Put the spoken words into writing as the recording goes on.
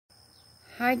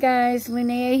Hi guys,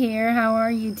 Linnea here. How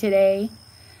are you today?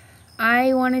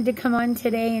 I wanted to come on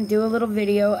today and do a little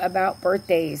video about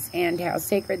birthdays and how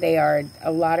sacred they are.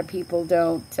 A lot of people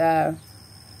don't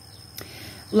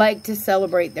like to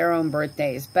celebrate their own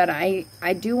birthdays, but I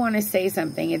do want to say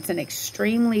something. It's an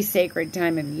extremely sacred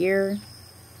time of year,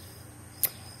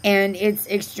 and it's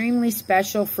extremely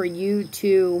special for you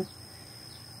to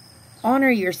honor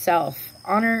yourself,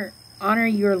 honor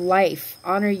your life,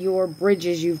 honor your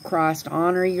bridges you've crossed,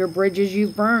 honor your bridges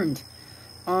you've burned.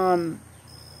 And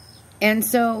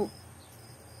so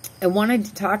I wanted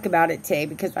to talk about it today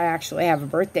because I actually have a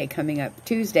birthday coming up.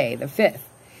 Tuesday, the 5th,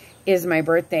 is my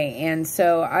birthday. And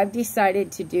so I've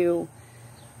decided to do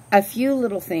a few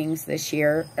little things this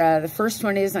year. The first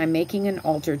one is I'm making an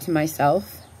altar to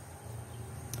myself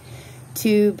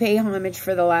to pay homage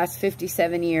for the last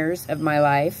 57 years of my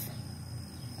life.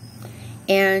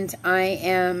 And I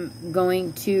am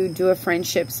going to do a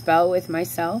friendship spell with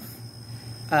myself,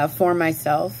 for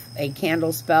myself, a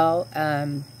candle spell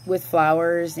with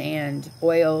flowers and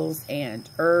oils and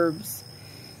herbs.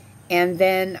 And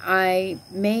then I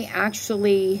may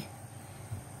actually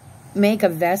make a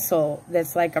vessel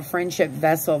that's like a friendship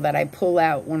vessel that I pull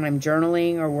out when I'm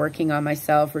journaling or working on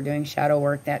myself or doing shadow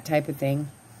work, that type of thing.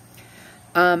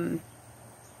 And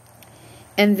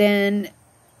then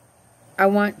I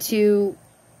want to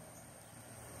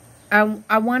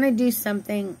do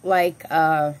something like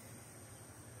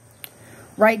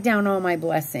write down all my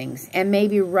blessings and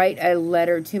maybe write a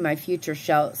letter to my future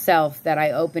self that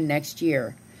I open next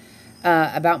year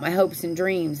about my hopes and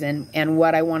dreams and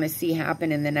what I want to see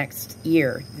happen in the next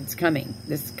year that's coming,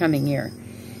 this coming year.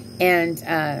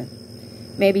 And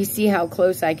maybe see how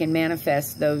close I can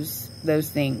manifest those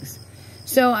things.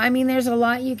 So, I mean, there's a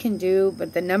lot you can do,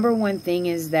 but the number one thing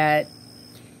is that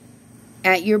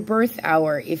at your birth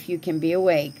hour, if you can be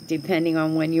awake, depending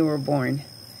on when you were born,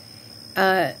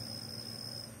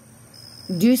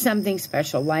 do something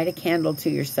special. Light a candle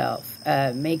to yourself.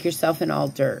 Make yourself an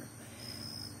altar.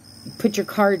 Put your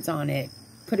cards on it.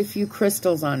 Put a few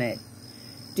crystals on it.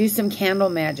 Do some candle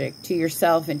magic to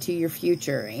yourself and to your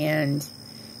future and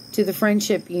to the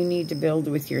friendship you need to build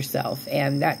with yourself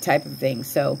and that type of thing.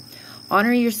 So,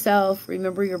 honor yourself.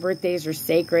 Remember your birthdays are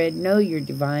sacred. Know you're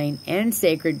divine and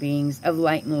sacred beings of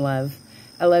light and love.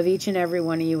 I love each and every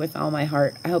one of you with all my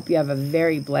heart. I hope you have a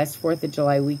very blessed 4th of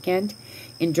July weekend.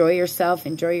 Enjoy yourself.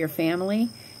 Enjoy your family.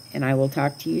 And I will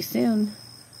talk to you soon.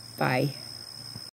 Bye.